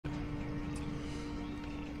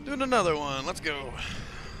Doing another one. Let's go.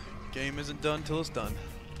 Game isn't done till it's done.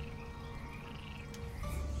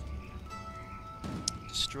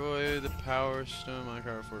 Destroy the power stone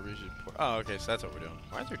minecart before it reaches port. Oh, okay, so that's what we're doing.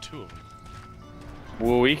 Why is there two of them?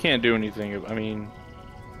 Well, we can't do anything. I mean,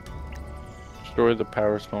 destroy the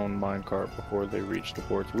power stone minecart before they reach the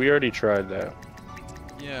ports. We already tried that.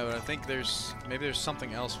 Yeah, but I think maybe there's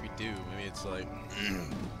something else we do. Maybe it's like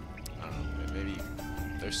I don't know. Maybe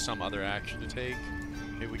there's some other action to take.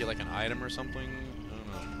 Maybe we get like an item or something. I don't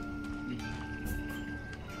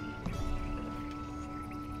know.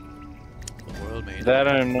 The world made That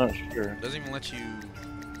I'm not sure. Doesn't even let you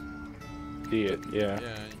See it, yeah. Yeah,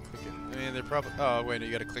 you click it. I mean, they're probably. Oh wait, no,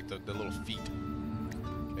 you gotta click the little feet.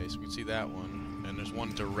 Okay, so we can see that one, and there's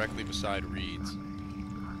one directly beside Reed's.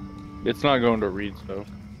 It's not going to Reed's though.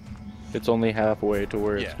 It's only halfway to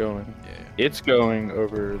where it's going. Yeah. It's going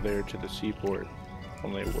over there to the seaport.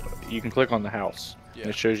 Only you can click on the house. Yeah. And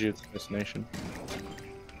it shows you the destination.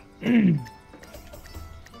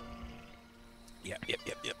 Yep.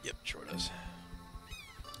 Sure does.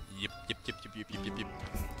 Yep.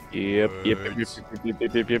 Yep.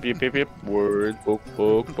 Word. Book.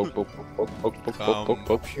 Computer.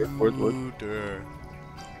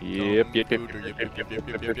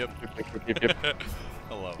 Yep.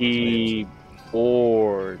 Hello.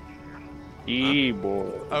 Keyboard.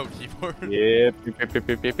 Keyboard. Oh, keyboard. Yep.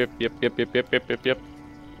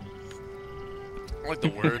 I like the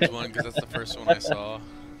words one because that's the first one I saw.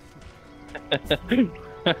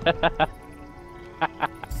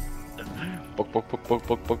 Book.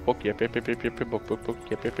 Yep.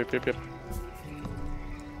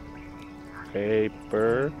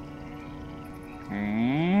 Paper.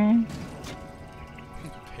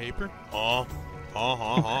 Paper?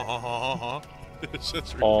 It's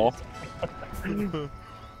just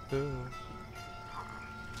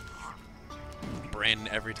Brandon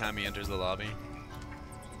every time he enters the lobby.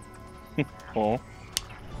 Oh.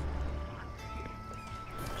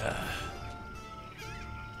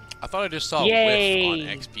 I thought I just saw Yay. whiff on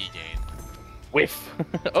XP gain. Whiff.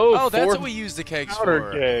 Oh, that's what we use the kegs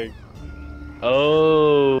for. Keg.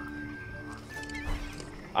 Oh.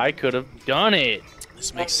 I could have done it.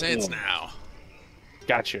 This makes sense now.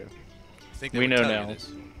 Gotcha. I think We know now.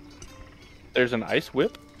 There's an ice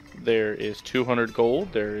whip. There is 200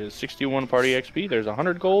 gold. There is 61 party XP. There's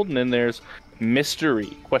 100 gold, and then there's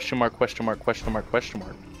mystery. Question mark.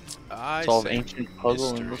 I Solve say ancient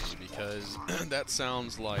puzzle and mystery because that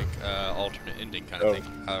sounds like alternate ending kind of thing.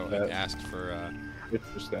 How I asked for. It's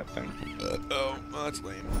just that thing. Oh, that's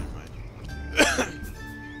lame. Never mind.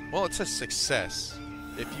 Well, it says success.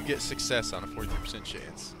 If you get success on a 43%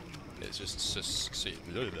 chance, it's just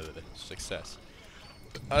success.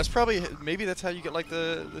 It's probably maybe that's how you get like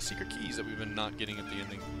the secret keys that we've been not getting at the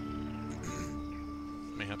ending.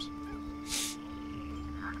 Mayhaps.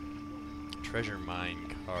 Treasure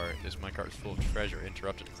mine cart. This mine cart is full of treasure.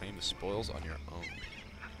 Interrupted to claim the spoils on your own.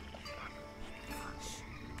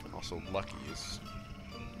 Also, lucky is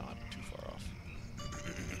not too far off.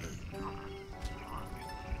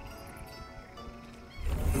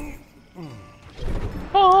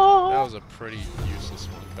 That was a pretty useless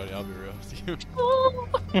one, Cody. I'll be real with you.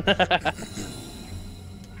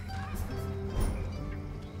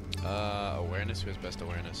 Awareness. Who has best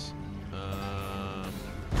awareness?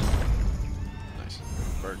 Nice.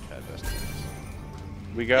 Bird had best awareness.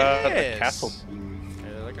 We got the castle.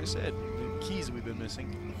 Yeah, like I said, the keys we've been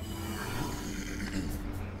missing.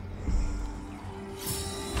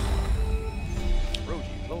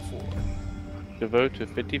 Roji, low 4. Devote to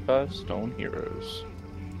 55 stone heroes.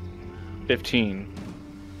 15. I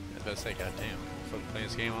was about to say, goddamn. Fucking playing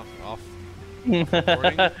this game off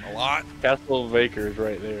recording a lot. Castle Baker is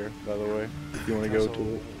right there, by the way. If you want to go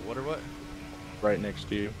to it. What or what? Right next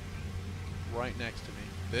to you. Right next to me.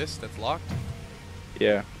 This? That's locked?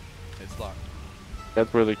 Yeah. It's locked.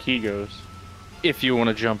 That's where the key goes. If you want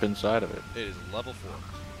to jump inside of it. It is level 4.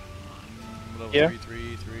 Level Yeah.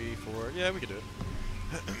 3, 4. Yeah, we can do it.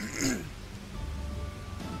 I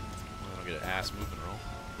don't get an ass moving roll.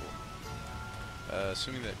 Cool.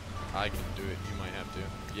 Assuming that I can do it, you might have to.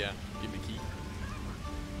 Yeah, give me the key.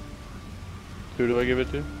 Who do I give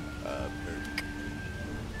it to? Eric.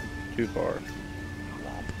 Too far.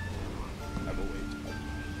 I will wait.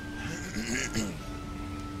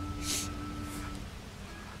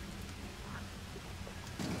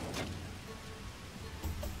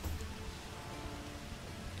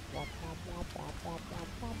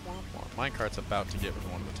 Minecart's about to get with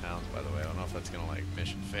one of the towns, by the way. I don't know if that's gonna like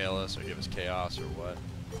mission fail us or give us chaos or what.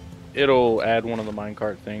 It'll add one of the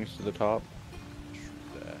minecart things to the top.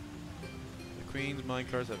 The Queen's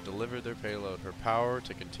minecarts have delivered their payload. Her power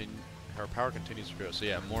continues to grow. So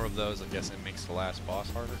yeah, more of those. I guess it makes the last boss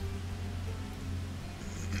harder.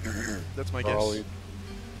 That's my guess.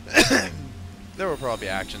 There will probably be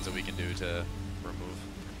actions that we can do to remove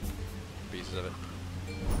pieces of it.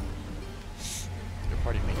 Your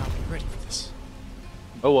party may not be ready for this.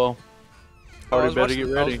 Oh well. Party better get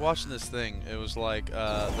ready. I was watching this thing. It was like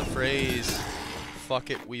the phrase "fuck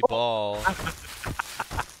it, we ball."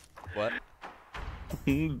 What?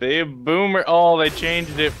 They boomer. Oh, they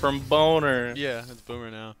changed it from boner. Yeah, it's boomer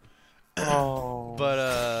now. Oh.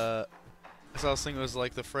 But so I was thinking it was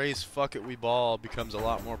like the phrase "fuck it, we ball" becomes a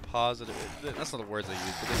lot more positive. That's not the words I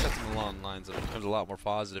use, but they said them along the lines of it becomes a lot more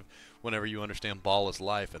positive whenever you understand ball is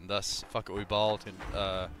life, and thus "fuck it, we ball"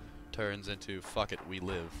 turns into "fuck it, we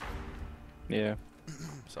live." Yeah.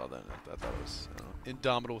 So then I thought that was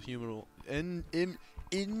indomitable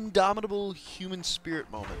human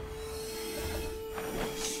spirit moment.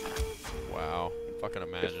 Wow. Fucking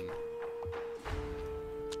imagine.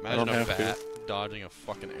 Imagine a bat dodging a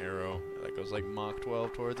fucking arrow that goes like Mach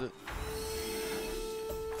 12 towards it.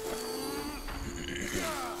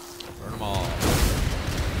 Burn them all.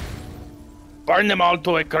 Burn them all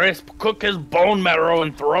to a crisp. Cook his bone marrow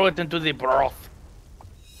and throw it into the broth.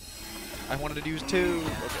 I wanted to use two.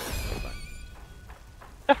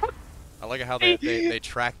 Okay, I like how they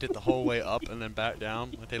tracked it the whole way up and then back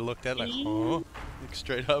down. Like they looked at it like, huh? Like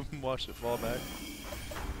straight up and watched it fall back.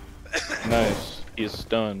 Nice. He is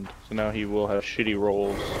stunned, so now he will have shitty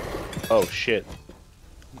rolls. Oh shit.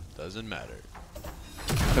 Doesn't matter.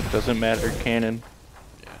 It doesn't matter, cannon.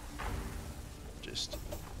 Yeah. Just.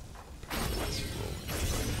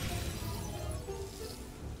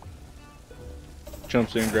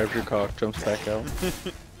 Jumps in, grabs your cock, jumps back out.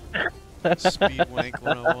 Speed wank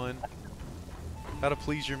 101. How to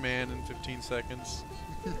please your man in 15 seconds.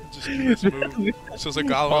 Just do this move. So it's a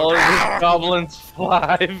goblin. All of the goblins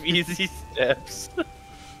 5 easy steps.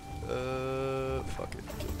 Fuck it.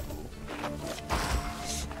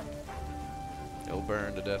 He'll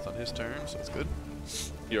burn to death on his turn, so that's good.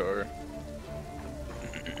 Your.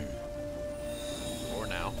 Or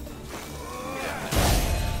now.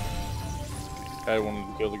 I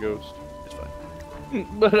wanted to kill the ghost. It's fine.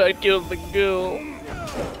 But I killed the girl.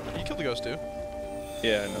 You killed the ghost too.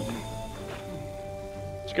 Yeah, I know.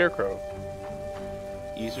 Scarecrow.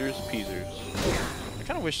 Easers, peasers. I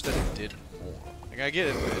kind of wish that it did more. Like, I get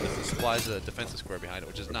it, it supplies a defensive square behind it,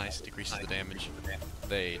 which is nice. It decreases the damage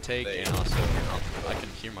they take, and also, I can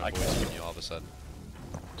hear my voice from you all of a sudden.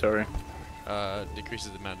 Sorry.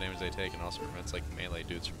 Decreases the amount of damage they take, and also prevents, like, melee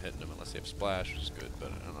dudes from hitting them unless they have splash, which is good,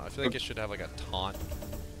 but I don't know. I feel like it should have, like, a taunt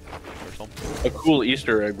or something. A cool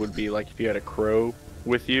Easter egg would be, like, if you had a crow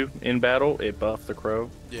with you in battle, it buffed the crow.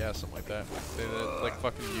 Yeah, something like that. Like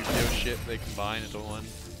fucking Yu-Gi-Oh shit, they combine into one.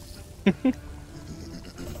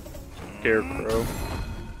 Scarecrow.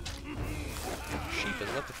 Sheep has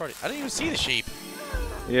left the party. I didn't even see the sheep.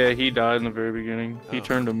 Yeah, he died in the very beginning. He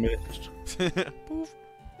turned to mist. Poof.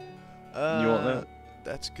 You want that?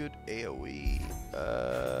 That's good AoE.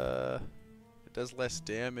 It does less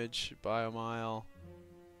damage by a mile.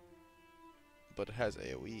 But it has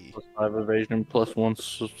AoE. Plus 5 evasion, plus 1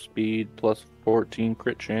 speed, plus 14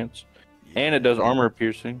 crit chance. Yeah. And it does armor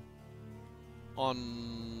piercing.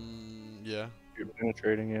 Yeah. You're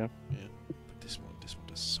penetrating, yeah. Yeah. But this one does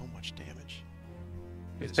so much damage.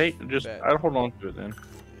 I'd hold on to it then.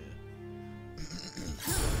 Yeah.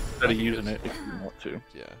 Instead of using it if you want to.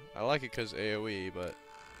 Yeah. I like it because AoE, but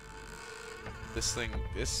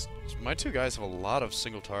my two guys have a lot of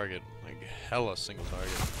single target. Like hella single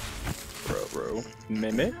target. Bro.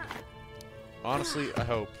 Mimic? Honestly, I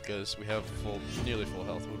hope, because we have nearly full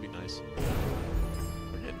health. It would be nice.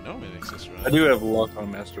 We're getting no mimics this round. I do have luck on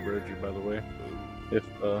Master Virtue, by the way. Ooh. If,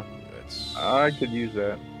 That's... I could use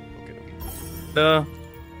that. Okay.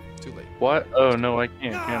 Too late. What? Oh, no, I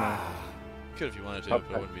can't, can I? Could if you wanted to, but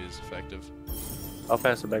it wouldn't be as effective. I'll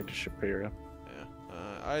pass it back to Shapira. Yeah.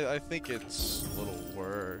 I think it's a little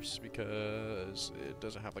worse, because it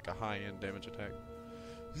doesn't have, like, a high-end damage attack.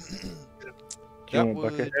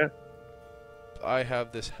 I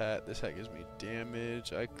have this hat. This hat gives me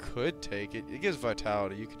damage. I could take it. It gives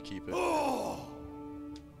vitality. You could keep it.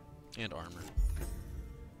 And armor.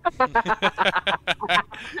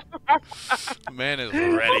 Man is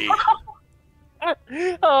ready.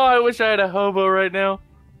 Oh, I wish I had a hobo right now.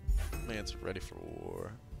 Man's ready for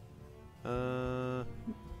war.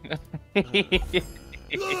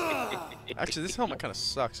 Actually, this helmet kind of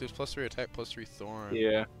sucks. It's +3 attack, +3 thorn.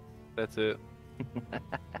 Yeah, that's it.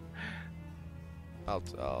 I'll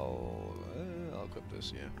equip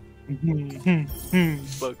this. Yeah.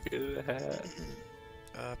 Bucket hat.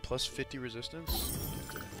 Plus 50 resistance?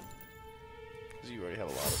 Because you already have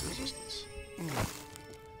a lot of resistance.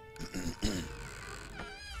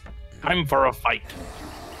 Time for a fight.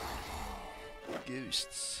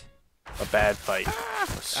 Ghosts. A bad fight. A I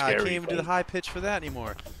scary can't even do the fight. high pitch for that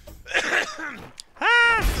anymore. I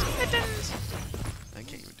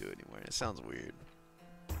can't even do it anymore. It sounds weird.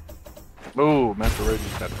 Ooh, Master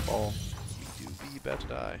Roji's got to fall. You do be about to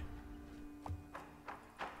die.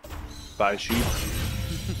 By sheep.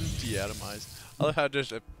 De-atomized. I love how it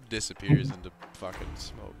just disappears into fucking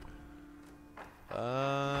smoke.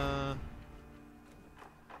 Why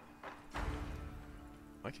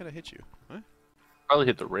can't I hit you? Huh? Probably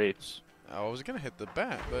hit the wraiths. I was gonna hit the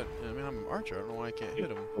bat, but I mean I'm an archer. I don't know why I can't hit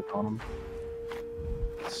him. Click on him.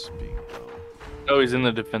 Speak. Oh, he's in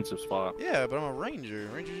the defensive spot. Yeah, but I'm a ranger.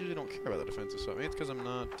 Rangers usually don't care about the defensive stuff. Maybe it's because I'm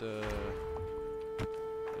not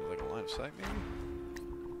like a line of sight, maybe.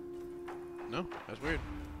 No, that's weird.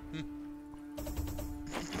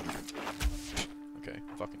 Okay,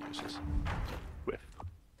 fucking useless. Whiff.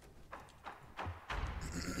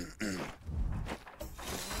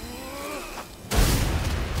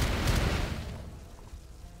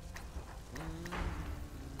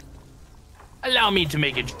 Allow me to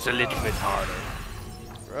make it just a little bit harder.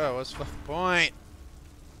 Bro, what's the fucking point?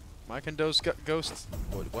 Why can ghosts...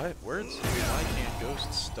 What? Words? Why can't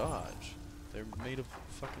ghosts dodge? They're made of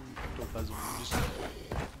fucking ectoplasm.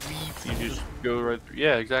 You just go right through.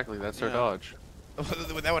 Yeah, exactly. That's their Yeah. dodge.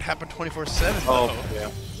 That would happen 24/7. Oh, though.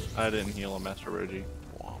 yeah. I didn't heal him, Master Roji.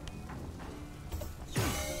 Womp.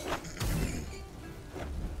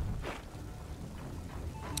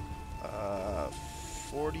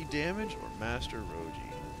 40 damage or Master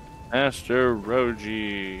Roji? Master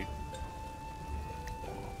Roji.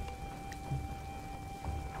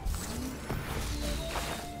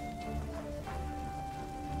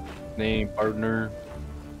 Name, partner.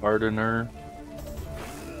 Pardoner.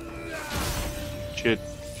 Shit.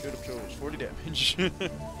 Should have chose 40 damage.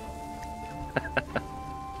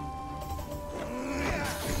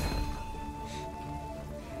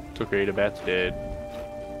 It's okay, the bat's dead.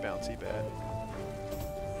 Bouncy bat.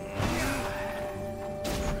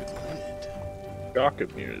 Shock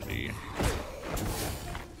immunity.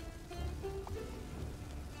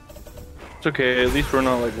 It's okay, at least we're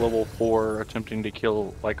not like level 4 attempting to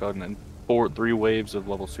kill like on 3 waves of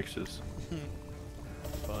level 6s.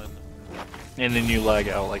 Fun. And then you lag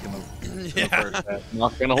out like in the, Yeah. in the first half.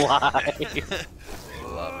 Not gonna lie.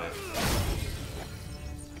 Love it.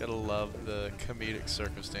 Gotta love the comedic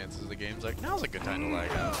circumstances of the game's like, now's a good time to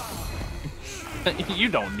lag out. You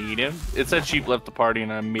don't need him. It said sheep left the party,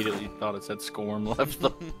 and I immediately thought it said Scorm left the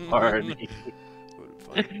party.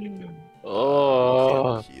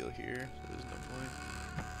 Oh. Can't heal here, so there's no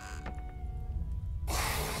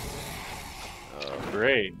point.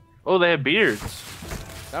 Great. Oh, they have beards.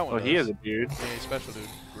 That one Oh, does. he has a beard. Yeah, special dude.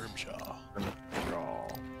 Grimshaw.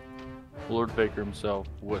 Lord Baker himself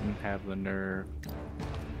wouldn't have the nerve.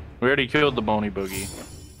 We already killed the bony boogie.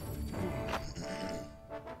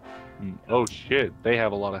 Oh shit, they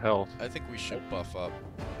have a lot of health. I think we should buff up.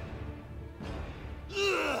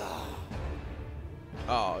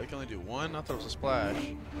 Oh, you can only do one? I thought it was a splash.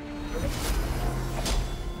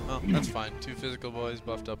 Oh, that's fine. 2 physical boys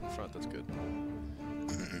buffed up in front, that's good.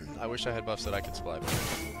 I wish I had buffs that I could splat.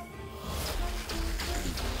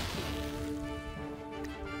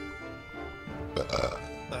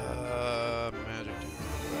 Magic to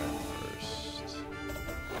back first.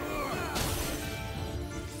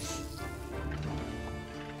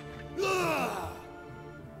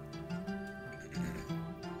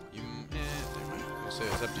 So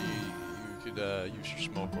it's up to you. You could use your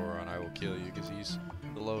smoke aura and I will kill you because he's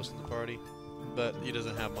the lowest in the party. But he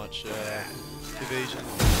doesn't have much evasion.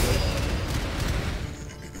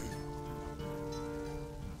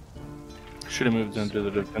 Should have moved into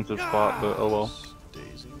the defensive spot, but oh well.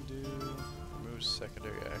 Dazing do. Remove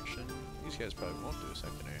secondary action. These guys probably won't do a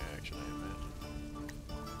secondary action, I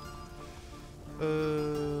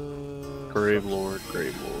imagine. Grave Lord,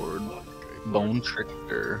 Grave Lord. Bone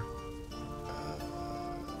Trickster.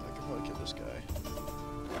 I could probably kill this guy.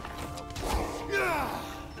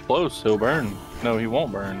 Close, he'll burn. No, he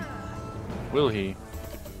won't burn. Will he?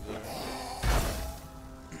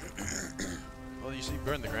 Well, you see,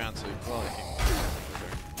 burn the ground, so you probably can.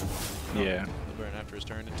 Yeah. He'll burn after his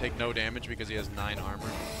turn and take no damage because he has 9 armor.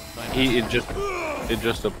 It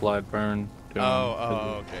just applied burn to him.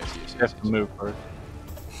 Oh, okay. You have to move first.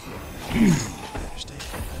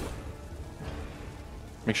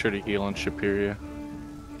 Make sure to heal on Shapiria.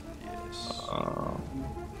 Yes.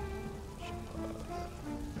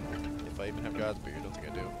 Godspeed. I don't think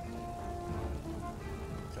I do.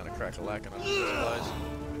 Kind of crack-a-lacking on supplies.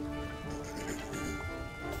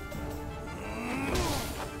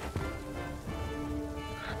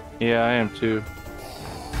 Yeah, I am too.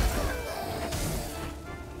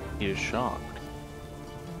 He is shocked.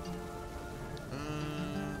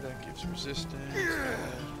 That gives resistance,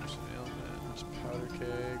 elements, powder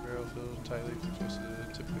keg, barrel filled, tightly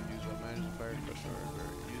twisted, typically used by miners and fire crush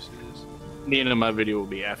or uses. The end of my video will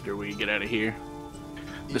be after we get out of here.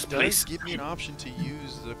 This place. It does give me an option to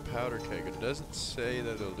use the powder keg. It doesn't say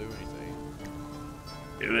that it'll do anything.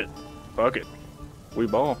 Do it. Fuck it. We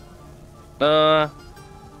ball. I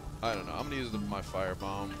don't know. I'm gonna use my fire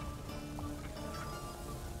bomb.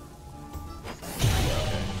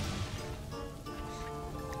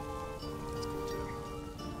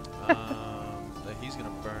 He's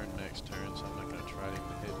gonna burn next turn, so I'm not gonna try to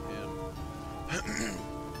even hit him.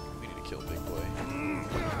 We need to kill Big Boy.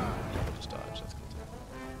 Just dodge. That's cool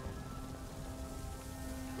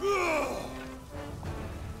too.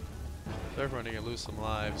 So everyone gonna lose some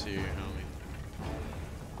lives here, homie.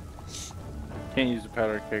 Can't use the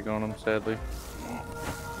powder keg on him, sadly. I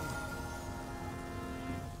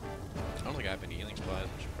don't think I have any healing supplies in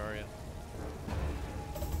Shikaria.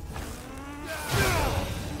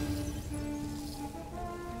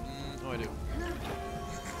 Oh, I do.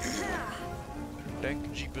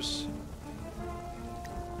 Dank Jeepus.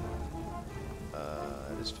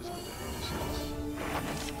 It is physical damage.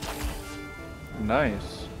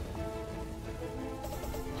 Nice.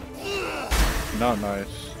 Not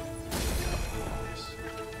nice.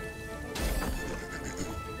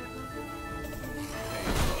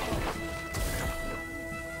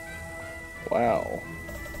 Wow.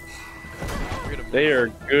 They are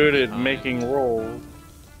good at making rolls.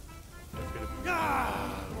 I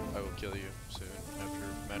will kill you soon after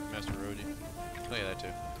Master Roji. Oh yeah, that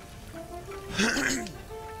too. Oh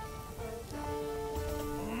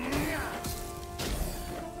yeah.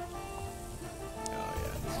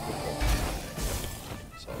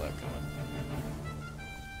 Saw that coming.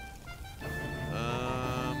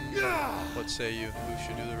 What say you? Who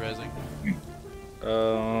should do the rezzing?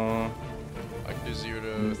 I can do 0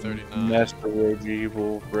 to 39. Master Roji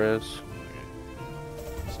will res.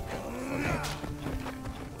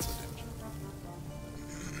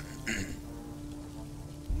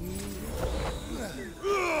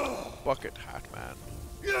 Bucket hat man.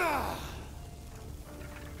 He's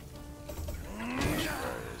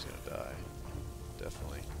gonna die.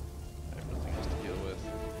 Definitely. I have nothing else to deal with.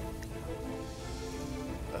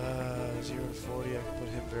 0 to 40, I can put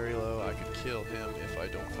him very low. I could kill him if I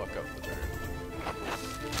don't fuck up the turn. I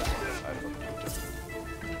fuck up the turn.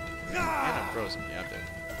 And I'm frozen. Yeah, I'm dead.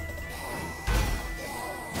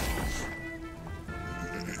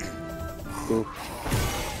 Oof.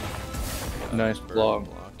 Nice block.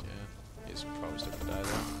 Yeah. He's probably still gonna die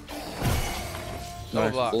though.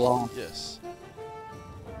 Nice block. Yes.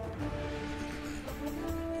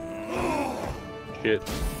 Shit.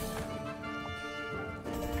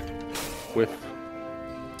 Whiff.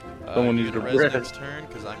 Someone needs to res next turn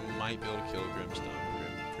because I might be able to kill Grim.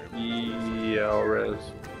 Yeah, I'll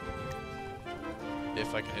res.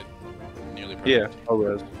 If I can hit nearly perfect. Yeah, I'll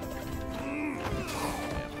res.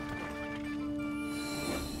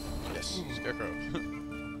 Yes, Scarecrow.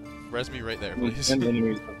 Res me right there, please. And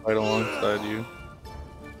enemies to fight alongside you.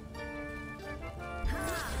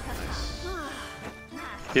 Nice.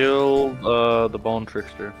 Kill the Bone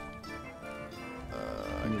Trickster. I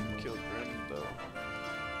can kill Grim though.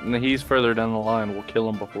 And he's further down the line. We'll kill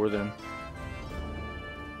him before then.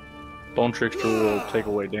 Bone Trickster will take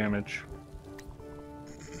away damage.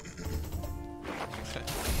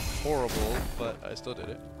 Horrible, but I still did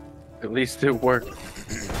it. At least it worked.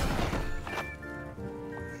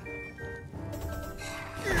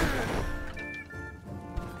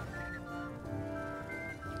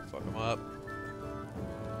 Fuck him up.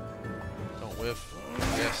 Don't whiff.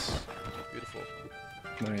 Yes. Beautiful.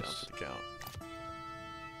 Nice. Counts the count.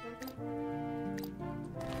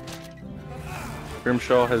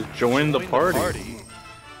 Grimshaw has joined the party.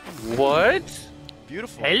 What?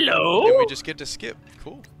 Beautiful. Hello? Did we just get to skip?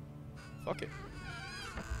 Cool. Fuck it.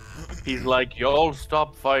 He's like, y'all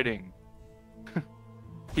stop fighting.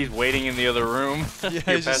 He's waiting in the other room. Yeah, You're he's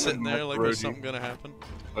just passing sitting there Master like, Roji. was something gonna happen?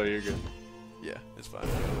 Oh, you're good. Yeah, it's fine.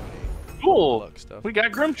 Cool. Luck stuff. We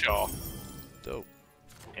got Grimshaw. Dope.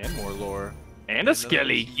 And more lore. And a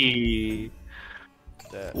Skelly key.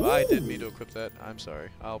 That, well, I didn't mean to equip that. I'm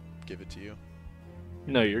sorry. I'll give it to you.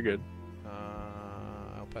 No, you're good.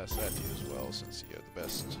 I'll pass that to you as well, since you have the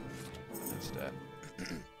best stat.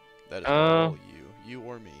 That is all you. You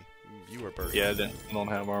or me. You or Bert. Yeah, I don't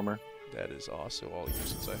have armor. That is also all you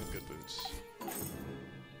since I have good boots.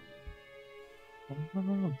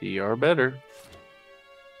 They are better.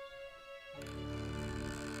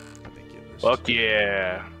 I think it was Fuck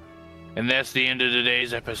yeah. And that's the end of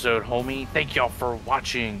today's episode, homie. Thank y'all for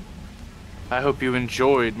watching. I hope you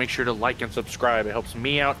enjoyed. Make sure to like and subscribe. It helps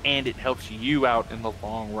me out and it helps you out in the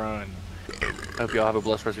long run. I hope y'all have a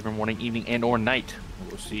blessed rest of your morning, evening, and or night.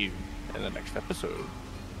 We'll see you in the next episode.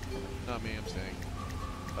 Not me, I'm saying.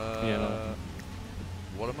 Yeah, no.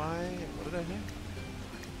 What am I? What did I think?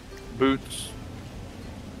 Boots.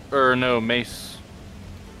 Or no, mace.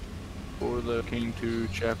 For the King 2,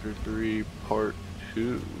 Chapter 3, Part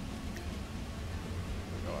 2.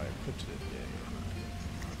 Oh, I equipped it.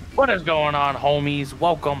 Yeah. What is going on, homies?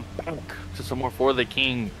 Welcome back to some more For the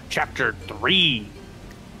King, Chapter 3.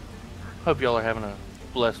 Hope y'all are having a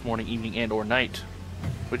blessed morning, evening, and or night.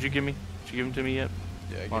 What'd you give me? Did you give them to me yet?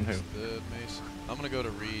 Yeah, I On guess who? the mace. I'm gonna go to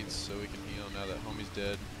Reed's so we can heal now that homie's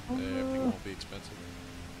dead. Everything won't be expensive.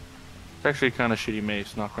 It's actually kind of shitty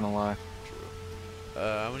mace, not gonna lie. True.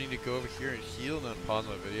 I'm gonna need to go over here and heal and then pause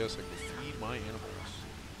my video so I can feed my animals.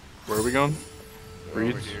 Where are we going? Go over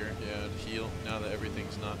Reed's? here, yeah, and heal now that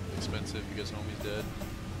everything's not expensive because homie's dead.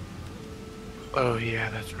 Oh yeah,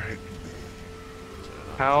 that's right. So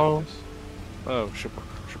now How? focus. Oh,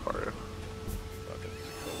 Shibari. Fucking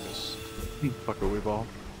focus. Fuck a we ball.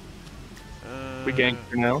 Uh, We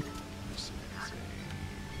gangster now. let's see.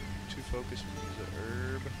 2 focus, we use an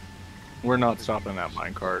herb. We're not stopping that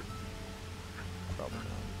minecart. Probably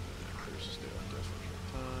not. Curses do on death for a short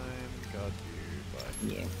time. God feared by.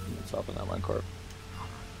 Yeah, we're not stopping that minecart.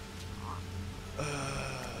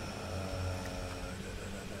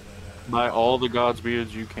 Buy all the God's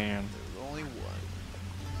beards you can. There's only one.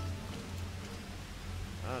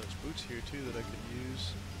 Ah, there's boots here too that I could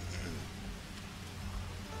use.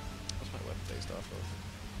 What's my weapon based off of?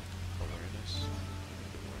 Awareness.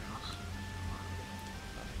 Awareness.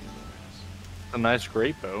 Nothing is awareness. A nice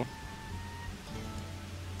great bow.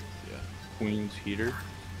 Yeah. Queen's heater.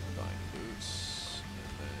 Buying boots.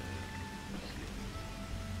 And then.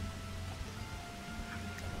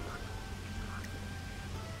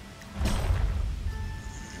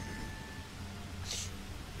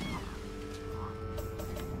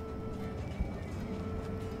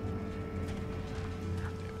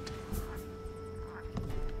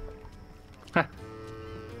 Huh. I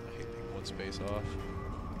hate leaving one space off.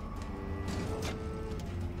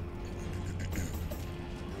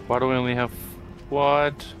 Why do we only have...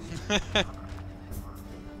 What?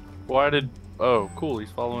 Why did... Oh, cool,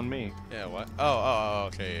 he's following me. Yeah, what? Oh,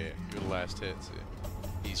 okay, yeah, yeah. You're the last hit, so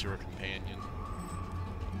he's your companion.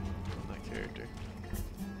 That character.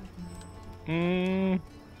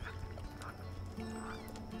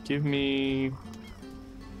 Give me...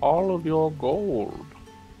 all of your gold.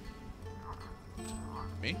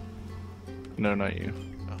 Me? No, not you.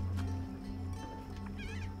 Oh.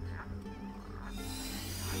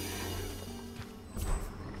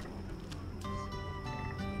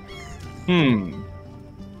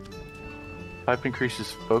 Pipe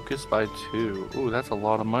increases focus by 2. Ooh, that's a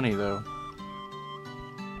lot of money, though.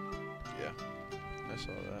 Yeah, I saw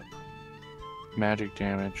that. Magic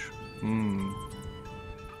damage.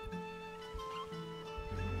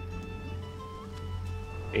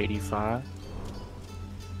 85.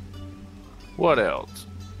 What else?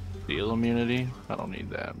 Steel immunity? I don't need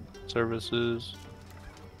that. Services.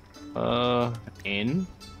 In?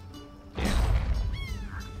 Yeah.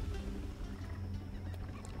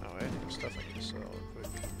 Oh, wait, there's stuff I need to sell real quick.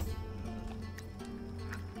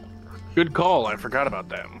 Good call. I forgot about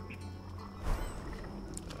that. Where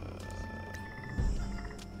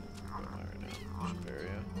am I right now? Ship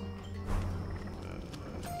area.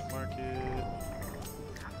 Market.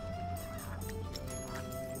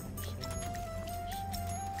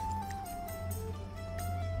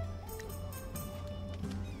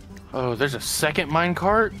 Oh, there's a second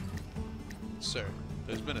minecart? Sir,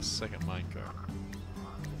 there's been a second minecart.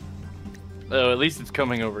 Oh, at least it's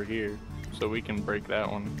coming over here. So we can break that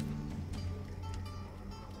one.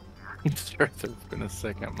 Sure, there's been a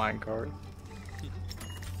second minecart.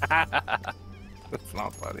 That's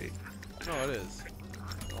not funny. No, it is.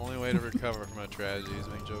 The only way to recover from a tragedy is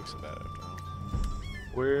make jokes about it after all.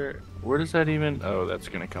 Where does that even... Oh, that's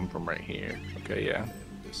gonna come from right here. Okay, yeah.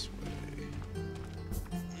 This way.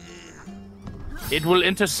 It will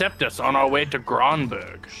intercept us on our way to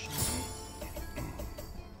Gronberg.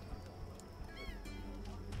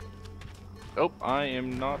 Oh, I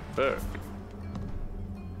am not Berg.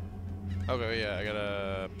 Okay, yeah, I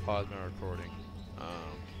gotta pause my recording.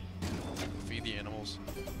 Feed the animals.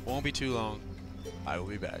 Won't be too long. I will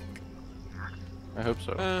be back. I hope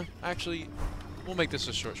so. Actually, we'll make this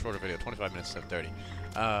a shorter video, 25 minutes to 30.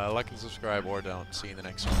 Like and subscribe, or don't. See you in the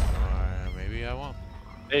next one. Or maybe I won't.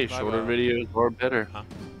 Hey, Bye shorter bye. videos are better. Huh?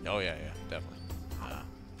 Oh yeah, definitely.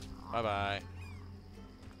 Bye bye.